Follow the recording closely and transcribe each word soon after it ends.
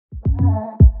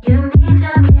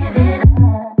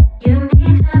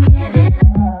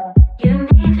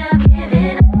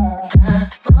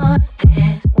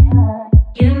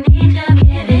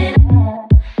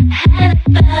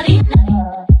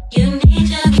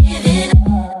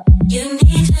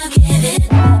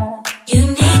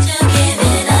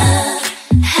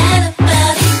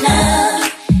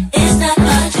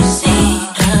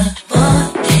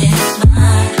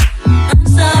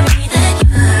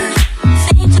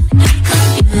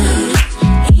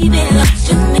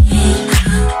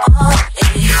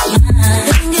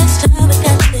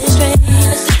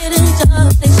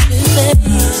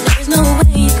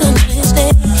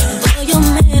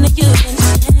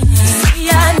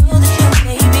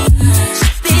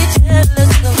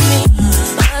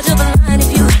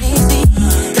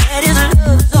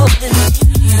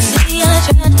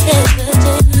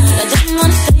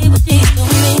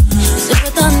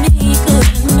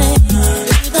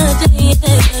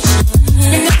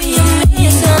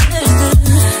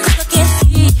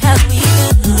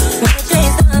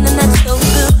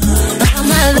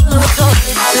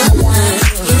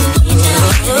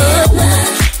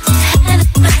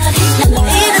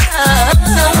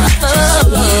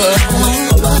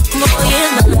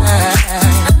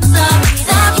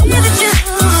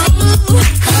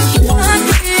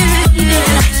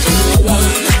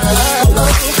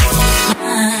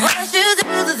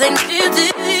do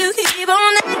you keep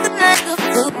on acting like a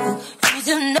fool? You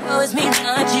should know it's me,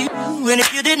 not you. And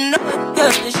if you didn't know it, girl,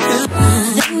 it's true.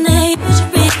 Then you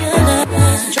should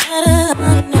realize, try to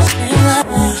understand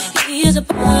why he is a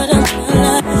part of my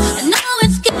life. I know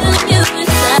it's killing you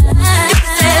inside. You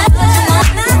said what you want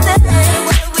to say.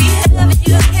 What we have,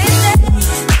 you can't say.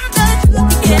 I'm the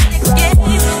truth, you can't escape.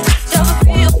 You're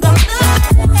real from the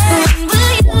past. When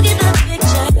will you get the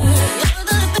picture?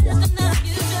 You're the best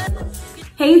of the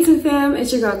future. Hey YouTube fam,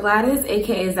 it's your girl Gwladys,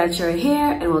 aka Is That Your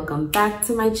Hair, and welcome back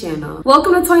to my channel.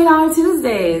 Welcome to $20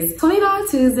 Tuesdays. $20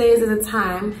 Tuesdays is a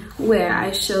time where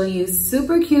I show you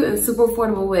super cute and super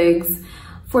affordable wigs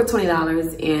for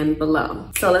 $20 and below.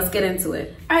 So let's get into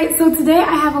it. All right, so today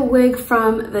I have a wig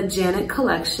from the Janet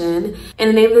collection, and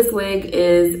the name of this wig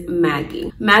is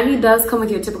Maggie. Maggie does come with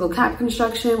your typical cap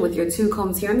construction with your two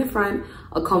combs here in the front,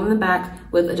 a comb in the back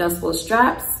with adjustable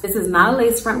straps. This is not a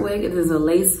lace front wig, it is a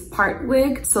lace part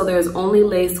wig, so there's only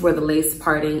lace where the lace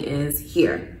parting is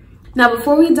here. Now,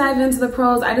 before we dive into the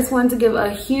pros, I just wanted to give a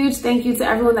huge thank you to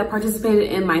everyone that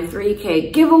participated in my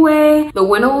 3K giveaway. The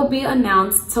winner will be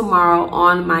announced tomorrow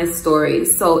on my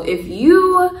stories. So if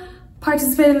you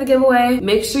participated in the giveaway,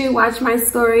 make sure you watch my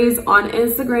stories on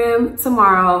Instagram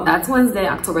tomorrow. That's Wednesday,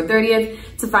 October 30th,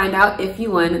 to find out if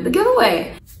you won the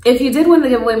giveaway. If you did win the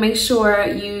giveaway, make sure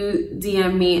you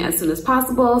DM me as soon as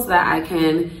possible so that I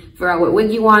can figure out what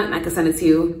wig you want and I can send it to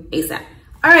you ASAP.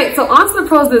 All right, so on to the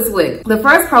pros of this wig. The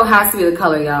first pro has to be the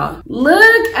color, y'all.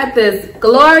 Look at this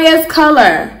glorious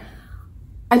color.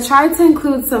 I tried to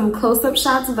include some close-up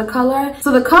shots of the color.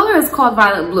 So the color is called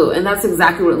violet blue, and that's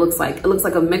exactly what it looks like. It looks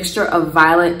like a mixture of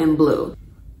violet and blue.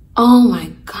 Oh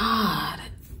my God,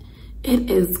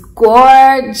 it is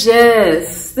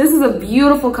gorgeous. This is a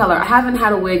beautiful color. I haven't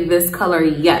had a wig this color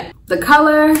yet. The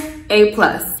color, A+.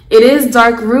 It is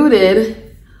dark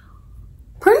rooted,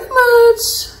 pretty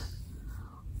much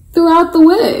throughout the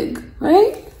wig,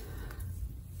 right?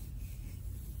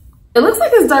 It looks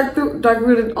like it's dark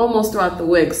rooted almost throughout the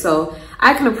wig, so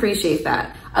I can appreciate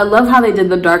that. I love how they did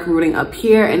the dark rooting up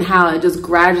here and how it just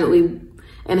gradually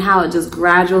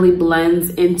blends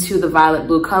into the violet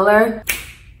blue color.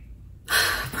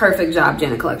 Perfect job,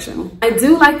 Janet collection. I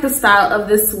do like the style of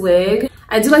this wig.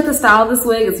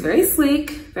 It's very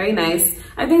sleek, very nice.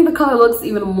 I think the color looks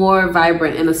even more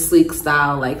vibrant in a sleek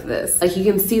style like this. Like, you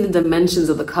can see the dimensions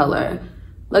of the color.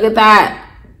 Look at that.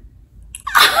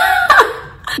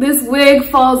 This wig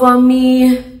falls on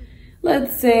me,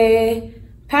 let's say,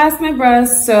 past my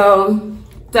breast, so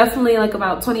definitely like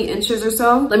about 20 inches or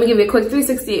so. Let me give you a quick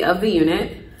 360 of the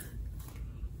unit.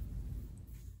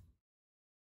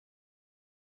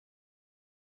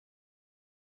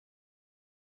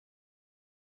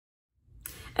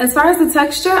 As far as the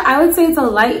texture, I would say it's a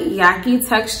light yaki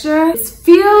texture. It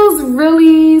feels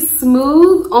really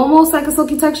smooth, almost like a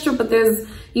silky texture, but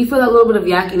you feel that little bit of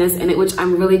yakiness in it, which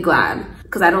I'm really glad,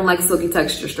 because I don't like silky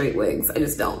texture straight wigs. I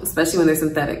just don't, especially when they're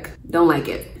synthetic. Don't like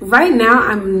it. Right now,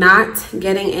 I'm not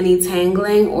getting any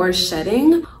tangling or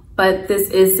shedding, but this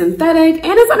is synthetic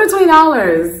and it's under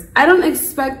 $20. I don't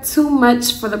expect too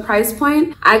much for the price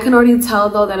point. I can already tell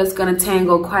though that it's gonna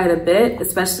tangle quite a bit,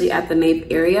 especially at the nape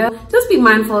area. Just be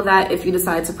mindful of that if you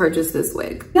decide to purchase this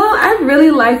wig. Y'all, I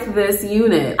really like this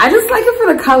unit. I just like it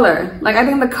for the color. Like, I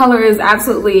think the color is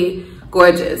absolutely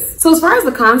gorgeous. So as far as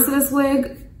the cons to this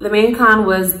wig, the main con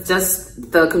was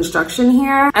just the construction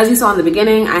here. As you saw in the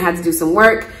beginning, I had to do some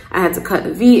work. I had to cut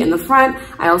a V in the front.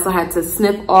 I also had to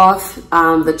snip off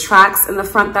the tracks in the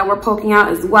front that were poking out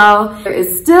as well. There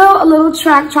is still a little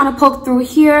track trying to poke through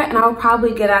here, and I'll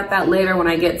probably get at that later when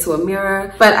I get to a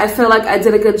mirror. But I feel like I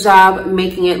did a good job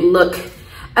making it look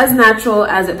as natural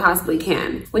as it possibly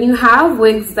can. When you have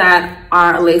wigs that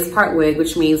are a lace part wig,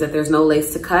 which means that there's no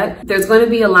lace to cut, there's going to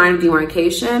be a line of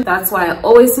demarcation. That's why I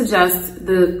always suggest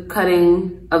the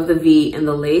cutting of the V in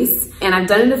the lace. And I've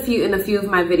done it in a few of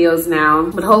my videos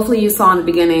now, but hopefully you saw in the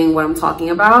beginning what I'm talking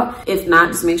about. If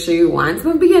not, just make sure you rewind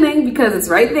to the beginning because it's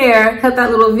right there. Cut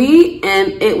that little V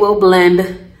and it will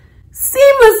blend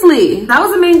seamlessly. That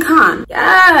was the main con.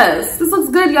 Yes, this looks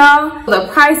good, y'all. The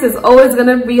price is always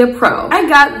gonna be a pro. I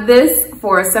got this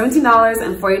for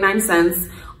 $17.49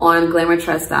 on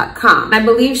glamourtress.com. I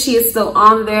believe she is still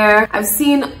on there. I've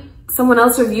seen someone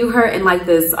else review her in like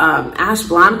this ash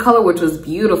blonde color, which was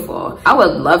beautiful. I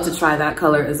would love to try that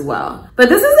color as well. But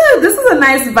this is a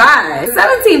nice buy.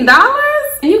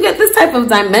 $17 and you get this type of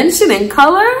dimension and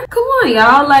color. Come on,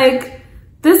 y'all. Like,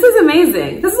 this is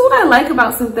amazing. This is what I like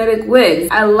about synthetic wigs.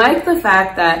 I like the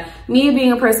fact that me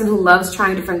being a person who loves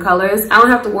trying different colors, I don't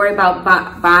have to worry about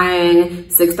buying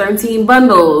 613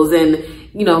 bundles and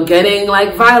you know, getting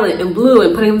like violet and blue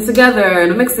and putting them together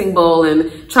in a mixing bowl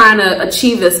and trying to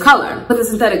achieve this color. With a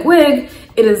synthetic wig,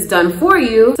 it is done for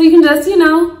you. So you can just, you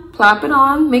know, plop it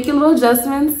on, make your little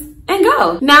adjustments, and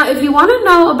go. Now, if you want to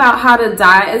know about how to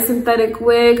dye a synthetic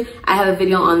wig, I have a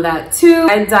video on that too.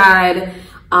 I dyed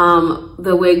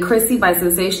the wig Chrissy by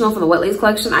Sensational from the Wet Lace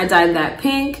collection. I dyed that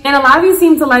pink, and a lot of you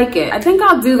seem to like it. I think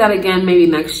I'll do that again maybe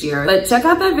next year. But check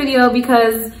out that video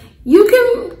because you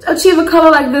can achieve a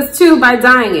color like this too by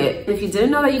dyeing it. If you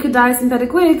didn't know that you could dye a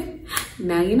synthetic wig,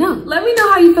 now you know. Let me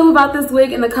know how you feel about this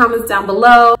wig in the comments down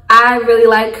below. I really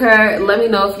like her. Let me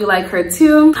know if you like her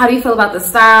too. How do you feel about the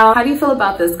style? How do you feel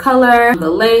about this color, the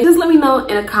length? Just let me know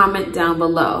in a comment down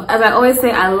below. As I always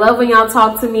say, I love when y'all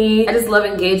talk to me. I just love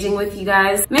engaging with you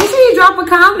guys. Make sure you drop a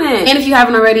comment. And if you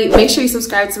haven't already, make sure you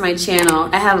subscribe to my channel.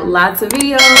 I have lots of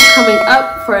videos coming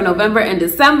up for November and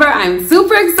December. I'm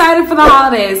super excited for the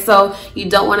holidays, so you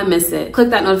don't want to miss it. Click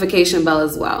that notification bell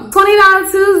as well.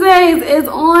 $20 Tuesdays is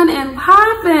on and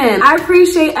popping. I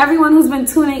appreciate everyone who's been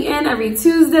tuning in every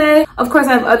Tuesday. Of course,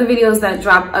 I have other videos that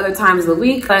drop other times of the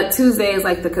week, but Tuesday is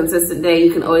like the consistent day.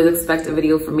 You can always expect a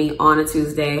video from me on a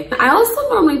Tuesday. I also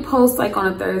normally post like on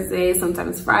a Thursday,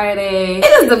 sometimes Friday. It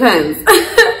just depends.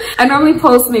 I normally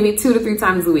post maybe 2 to 3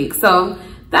 times a week. So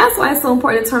that's why it's so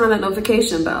important to turn on that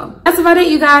notification bell. That's about it,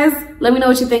 you guys. Let me know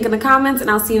what you think in the comments, and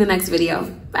I'll see you in the next video.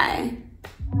 Bye.